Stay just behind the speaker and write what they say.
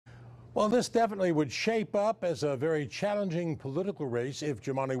Well, this definitely would shape up as a very challenging political race if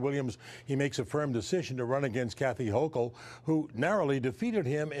Jumaane Williams, he makes a firm decision to run against Kathy Hochul, who narrowly defeated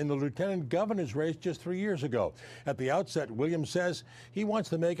him in the lieutenant governor's race just 3 years ago. At the outset, Williams says he wants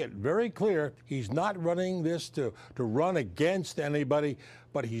to make it very clear he's not running this to run against anybody,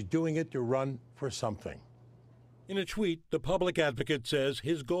 but he's doing it to run for something. In a tweet, the public advocate says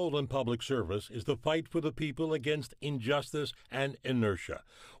his goal in public service is the fight for the people against injustice and inertia.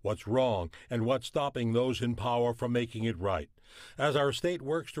 What's wrong and what's stopping those in power from making it right. As our state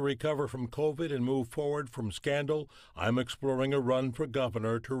works to recover from COVID and move forward from scandal, I'm exploring a run for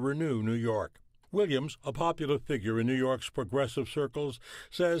governor to renew New York. Williams, a popular figure in New York's progressive circles,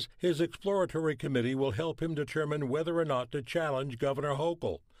 says his exploratory committee will help him determine whether or not to challenge Governor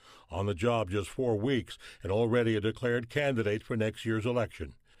Hochul. On the job just 4 weeks and already a declared candidate for next year's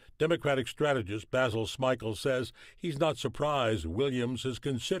election. Democratic strategist Basil Smikle says he's not surprised Williams is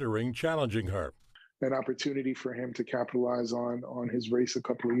considering challenging her. An opportunity for him to capitalize on his race a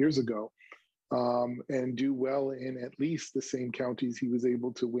couple of years ago and do well in at least the same counties he was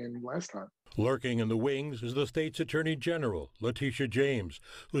able to win last time. Lurking in the wings is the state's Attorney General, Letitia James,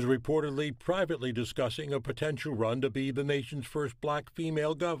 who's reportedly privately discussing a potential run to be the nation's first black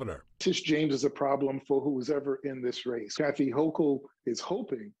female governor. Tish James is a problem for who was ever in this race. Kathy Hochul is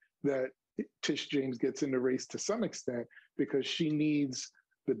hoping that Tish James gets in the race to some extent because she needs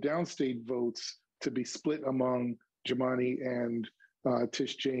the downstate votes to be split among Jumaane and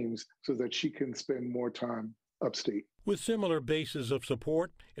Tish James so that she can spend more time upstate. With similar bases of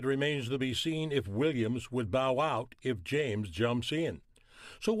support, it remains to be seen if Williams would bow out if James jumps in.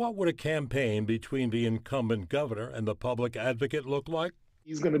 So what would a campaign between the incumbent governor and the public advocate look like?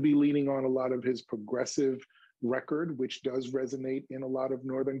 He's going to be leaning on a lot of his progressive record, which does resonate in a lot of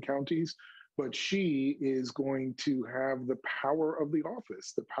northern counties, but she is going to have the power of the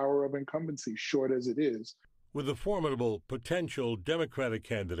office, the power of incumbency, short as it is. With the formidable potential Democratic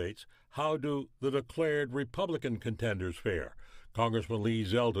candidates, how do the declared Republican contenders fare? Congressman Lee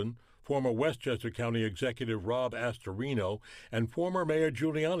Zeldin, former Westchester County Executive Rob Astorino, and former Mayor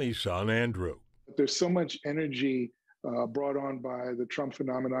Giuliani's son, Andrew. There's so much energy brought on by the Trump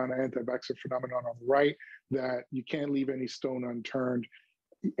phenomenon, anti-vaxxer phenomenon on the right, that you can't leave any stone unturned.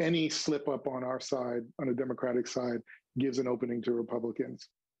 Any slip up on our side, on the Democratic side, gives an opening to Republicans.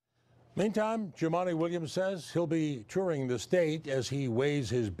 Meantime, Jumaane Williams says he'll be touring the state as he weighs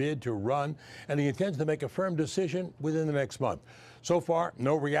his bid to run, and he intends to make a firm decision within the next month. So far,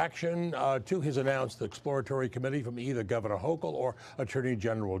 no reaction to his announced exploratory committee from either Governor Hochul or Attorney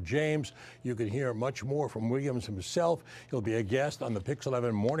General James. You can hear much more from Williams himself. He'll be a guest on the Pix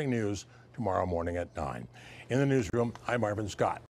 11 Morning News tomorrow morning at 9. In the newsroom, I'm Marvin Scott.